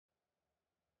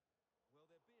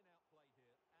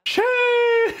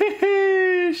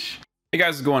Hey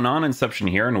guys, what's going on? Inception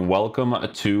here, and welcome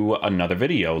to another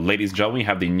video. Ladies and gentlemen, we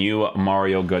have the new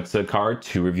Mario Gotze card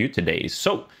to review today.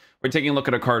 So we're taking a look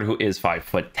at a card who is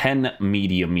 5'10",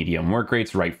 medium work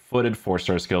rates, right-footed,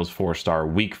 4-star skills, 4-star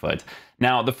weak foot.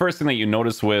 Now, the first thing that you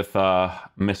notice with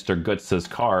Mr. Gotze's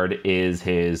card is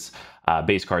his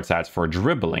base card stats for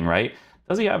dribbling, right?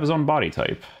 Does he have his own body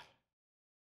type?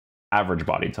 Average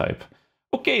body type.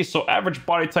 Okay, so average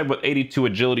body type with 82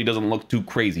 agility doesn't look too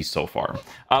crazy so far.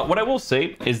 What I will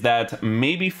say is that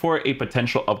maybe for a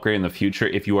potential upgrade in the future,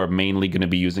 if you are mainly going to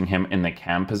be using him in the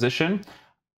cam position,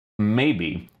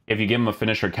 maybe if you give him a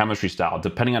finisher chemistry style,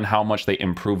 depending on how much they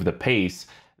improve the pace,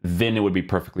 then it would be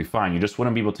perfectly fine. You just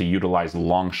wouldn't be able to utilize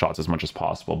long shots as much as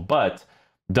possible. But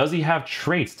does he have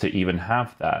traits to even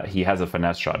have that? He has a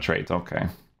finesse shot trait. Okay.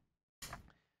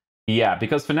 Yeah,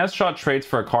 because finesse shot traits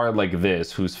for a card like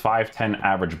this, who's 5'10"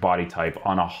 average body type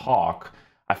on a Hawk,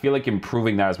 I feel like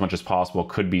improving that as much as possible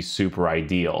could be super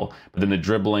ideal, but then the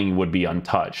dribbling would be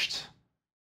untouched.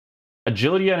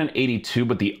 Agility at an 82,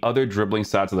 but the other dribbling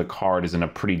stats of the card is in a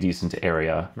pretty decent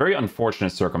area. Very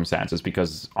unfortunate circumstances,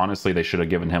 because honestly, they should have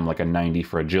given him like a 90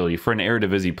 for agility. For an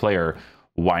Eredivisie player,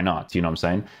 why not? You know what I'm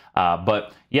saying?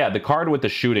 But yeah, the card with the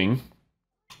shooting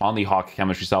on the Hawk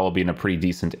chemistry style will be in a pretty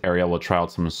decent area. We'll try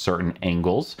out some certain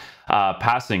angles.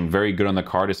 Passing, very good on the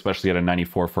card, especially at a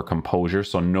 94 for composure,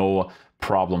 so no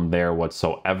problem there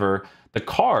whatsoever. The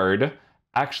card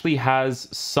actually has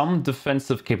some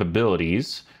defensive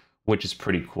capabilities, which is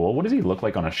pretty cool. What does he look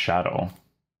like on a shadow?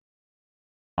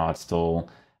 Oh, it's still...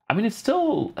 I mean, it's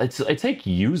like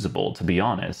usable, to be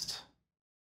honest.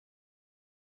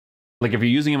 Like, if you're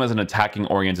using him as an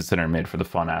attacking-oriented center mid for the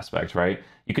fun aspect, right?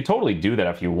 You could totally do that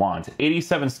if you want.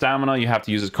 87 stamina, you have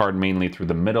to use his card mainly through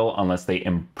the middle, unless they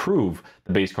improve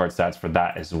the base card stats for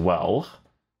that as well.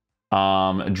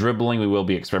 Dribbling, we will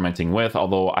be experimenting with,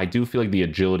 although I do feel like the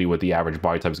agility with the average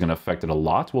body type is going to affect it a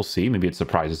lot. We'll see. Maybe it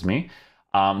surprises me.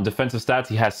 Defensive stats,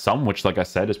 he has some, which, like I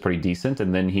said, is pretty decent.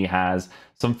 And then he has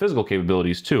some physical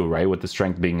capabilities too, right? With the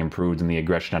strength being improved and the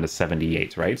aggression at a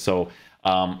 78, right? So,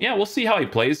 yeah, we'll see how he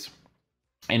plays.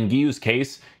 In Gyu's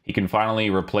case, he can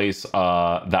finally replace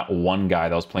that one guy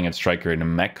that was playing at striker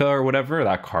in Mecca or whatever.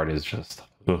 That card is just...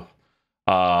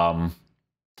 yeah,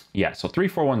 so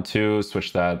 3-4-1-2,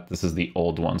 switch that. This is the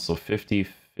old one, so 50,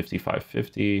 55,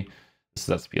 50. This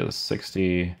has to be a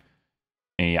 60.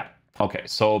 Yeah, okay,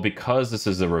 so because this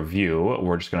is a review,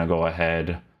 we're just going to go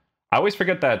ahead. I always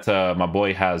forget that my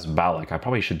boy has Balak. I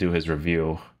probably should do his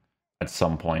review at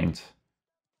some point.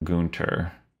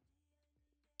 Gunter.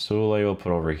 Sule will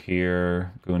put over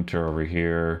here, Gunter over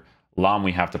here. Lam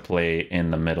we have to play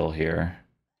in the middle here.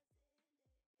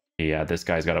 Yeah, this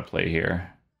guy's got to play here.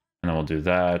 And then we'll do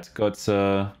that.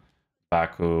 Gotze,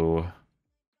 Baku.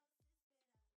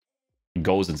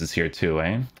 Gozens is here too,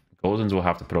 eh? Gozens will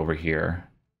have to put over here.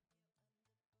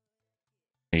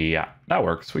 Yeah, that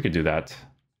works. We could do that.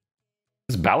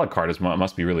 This ballot card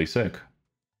must be really sick.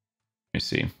 Let me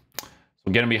see.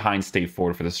 So getting behind, stay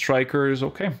forward for the strikers.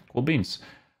 Okay, cool beans.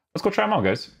 Let's go try them out,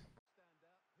 guys.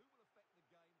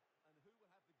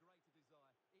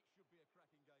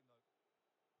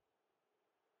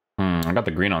 I got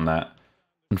the green on that.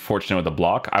 Unfortunate with the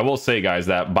block. I will say, guys,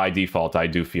 that by default, I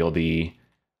do feel the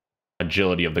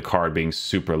agility of the card being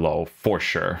super low, for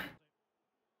sure.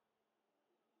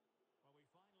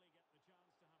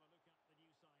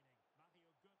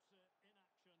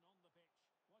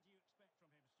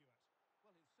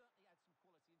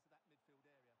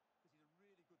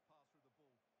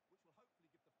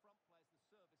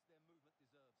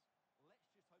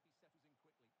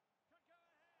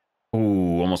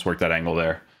 Ooh, almost worked that angle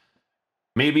there.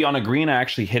 Maybe on a green I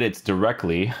actually hit it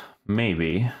directly.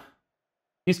 Maybe.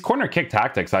 These corner kick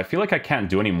tactics, I feel like I can't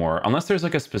do anymore. Unless there's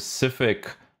like a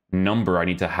specific number I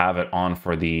need to have it on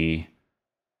for the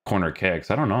corner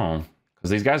kicks. I don't know. Because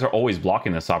these guys are always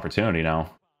blocking this opportunity now.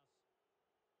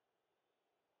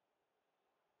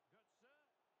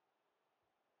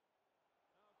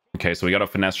 Okay, so we got a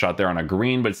finesse shot there on a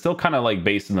green, but it's still kind of like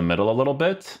based in the middle a little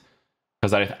bit.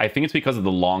 Because I think it's because of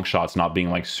the long shots not being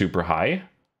like super high.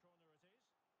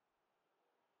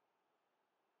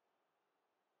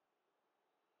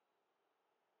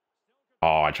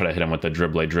 Oh, I try to hit him with the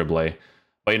dribble.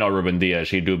 But you know, Ruben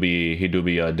Diaz, he do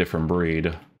be a different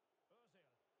breed.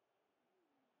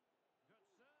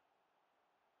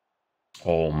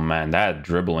 Oh man, that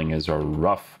dribbling is a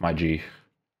rough, my G.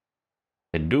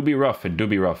 It do be rough, it do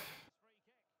be rough.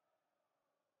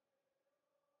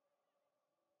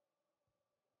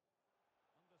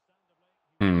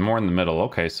 More in the middle.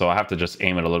 Okay, so I have to just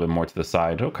aim it a little bit more to the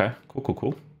side. Okay,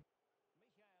 cool.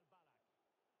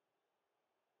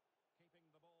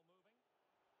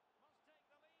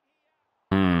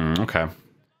 Okay.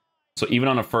 So even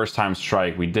on a first time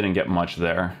strike, we didn't get much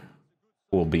there.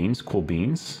 Cool beans, cool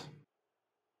beans.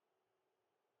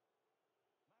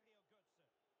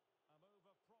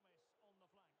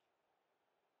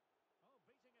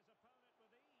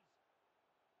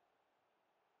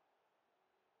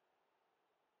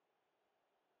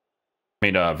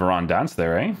 Made a Varane dance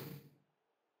there, eh?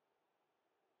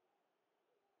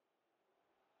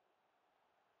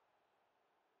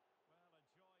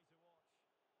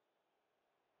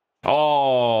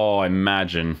 Oh,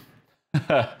 imagine. Oh,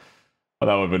 that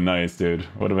would have been nice, dude.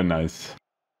 Would have been nice.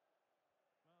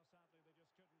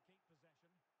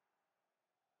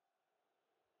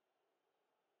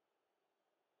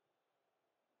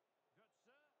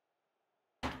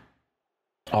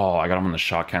 Oh, I got him on the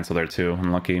shot cancel there too.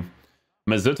 Unlucky.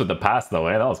 Mazut with the pass though,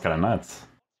 eh? That was kind of nuts.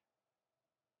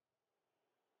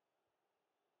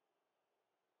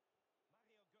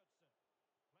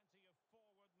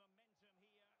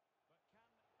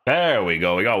 There we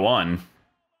go. We got one.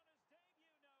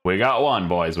 We got one,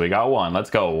 boys. We got one. Let's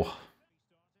go.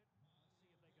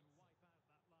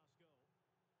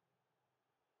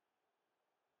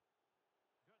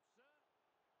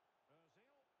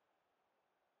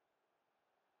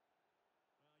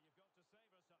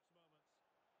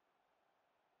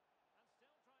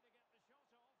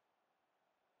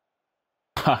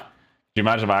 Could you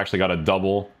imagine if I actually got a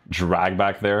double drag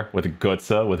back there with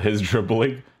Gotze with his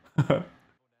dribbling?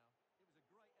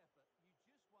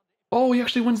 Oh, he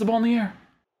actually wins the ball in the air.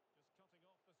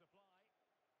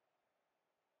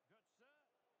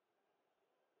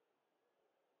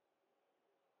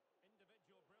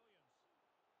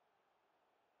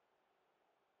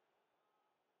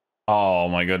 Oh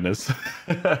my goodness.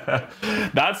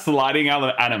 That sliding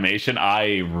out animation,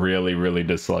 I really, really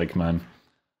dislike, man.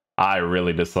 I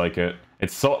really dislike it.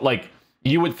 It's so, like,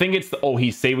 you would think it's, oh,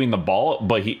 he's saving the ball,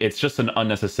 but it's just an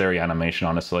unnecessary animation,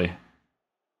 honestly.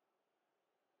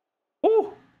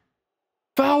 Ooh!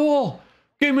 Foul!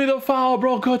 Give me the foul,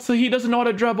 bro, Gotze. He doesn't know how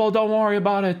to dribble. Don't worry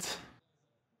about it.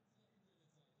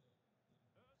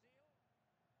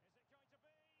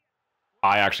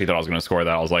 I actually thought I was going to score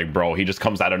that. I was like, bro, he just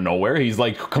comes out of nowhere. He's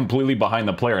like completely behind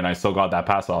the player, and I still got that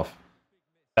pass off.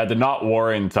 That did not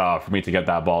warrant for me to get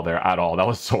that ball there at all. That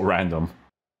was so random.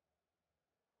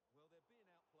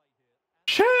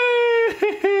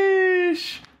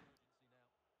 Sheesh!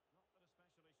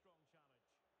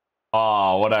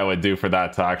 Oh, what I would do for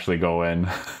that to actually go in.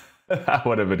 That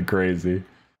would have been crazy.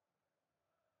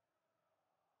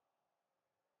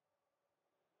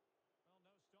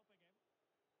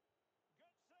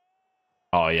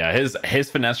 Oh yeah, his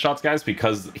finesse shots, guys,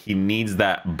 because he needs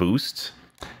that boost,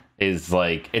 is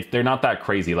like, they're not that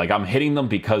crazy. Like, I'm hitting them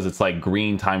because it's like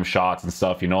green time shots and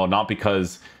stuff, you know, not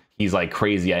because he's like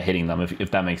crazy at hitting them,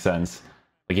 if that makes sense.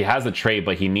 Like, he has a trait,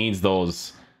 but he needs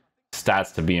those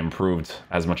stats to be improved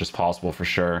as much as possible for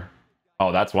sure.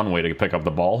 Oh, that's one way to pick up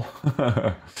the ball.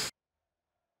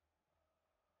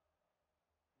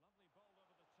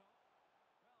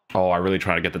 Oh, I really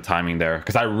try to get the timing there,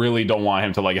 because I really don't want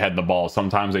him to like head the ball.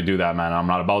 Sometimes they do that, man. I'm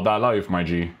not about that life, my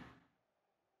G.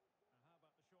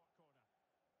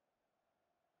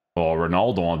 Oh,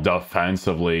 Ronaldo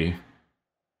defensively.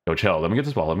 Yo, chill. Let me get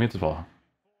this ball. Let me get this ball. A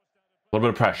little bit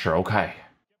of pressure. Okay.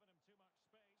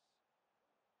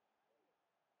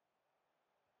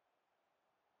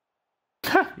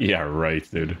 Yeah, right,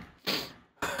 dude.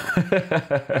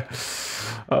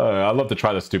 I love to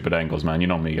try the stupid angles, man. You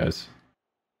know me, guys.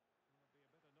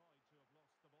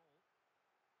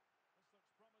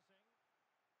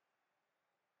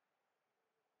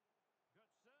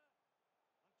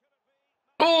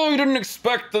 Oh, you didn't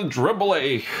expect the dribble.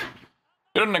 You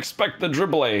didn't expect the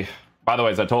dribble. By the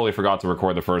way, I totally forgot to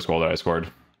record the first goal that I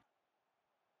scored.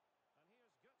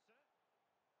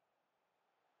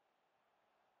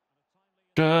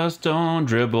 Just don't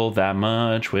dribble that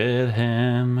much with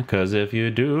him, because if you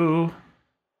do,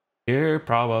 you're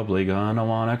probably gonna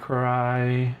wanna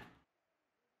cry.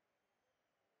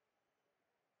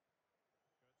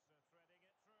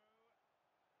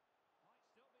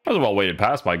 That was a well-weighted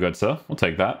pass by Gotze. We'll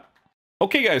take that.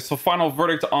 Okay, guys, so final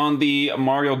verdict on the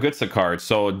Mario Gotze card.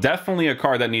 So definitely a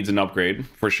card that needs an upgrade,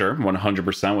 for sure,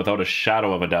 100%, without a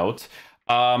shadow of a doubt.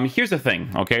 Here's the thing,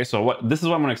 okay? So this is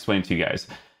what I'm going to explain to you guys.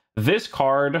 This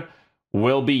card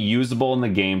will be usable in the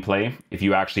gameplay if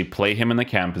you actually play him in the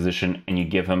cam position and you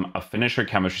give him a finisher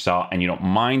chemistry style and you don't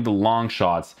mind the long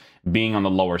shots being on the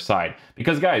lower side.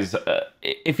 Because, guys,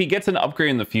 if he gets an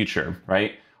upgrade in the future,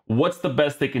 right? What's the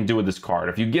best they can do with this card?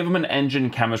 If you give him an engine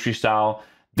chemistry style,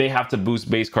 they have to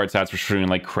boost base card stats for shooting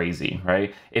like crazy,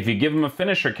 right? If you give him a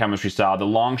finisher chemistry style, the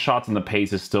long shots and the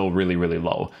pace is still really, really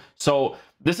low. So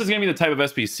this is going to be the type of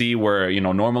SBC where, you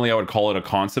know, normally I would call it a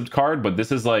concept card, but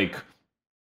this is like,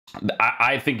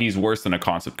 I think he's worse than a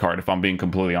concept card, if I'm being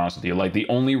completely honest with you. Like, the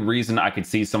only reason I could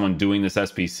see someone doing this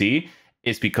SBC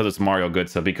is because it's Mario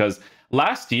Gotze. Because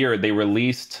last year they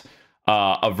released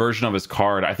a version of his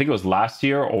card, I think it was last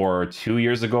year or 2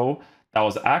 years ago, that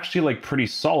was actually like pretty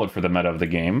solid for the meta of the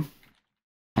game.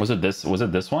 Was it this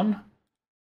one?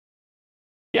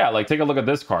 Yeah, like take a look at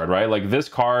this card, right? Like this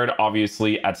card,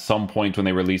 obviously, at some point when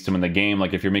they released him in the game,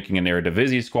 like if you're making an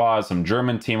Eredivisie squad, some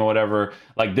German team or whatever,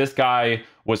 like this guy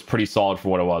was pretty solid for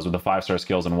what it was with the 5-star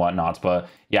skills and whatnot. But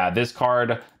yeah, this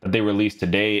card that they released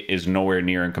today is nowhere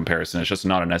near in comparison. It's just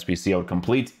not an SBC I would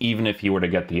complete, even if he were to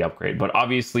get the upgrade. But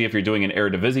obviously, if you're doing an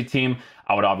Eredivisie team,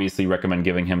 I would obviously recommend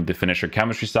giving him the finisher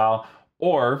chemistry style,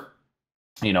 or,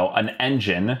 you know, an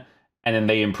engine, and then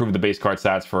they improve the base card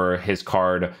stats for his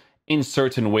card in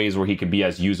certain ways where he could be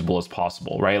as usable as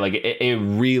possible, right? Like it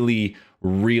really,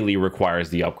 really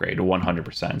requires the upgrade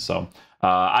 100%. So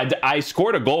I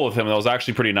scored a goal with him that was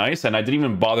actually pretty nice, and I didn't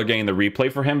even bother getting the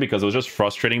replay for him because it was just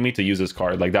frustrating me to use his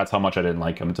card. Like that's how much I didn't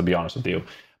like him, to be honest with you.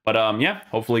 But yeah,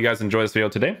 hopefully you guys enjoy this video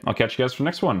today. I'll catch you guys for the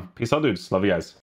next one. Peace out, dudes. Love you guys.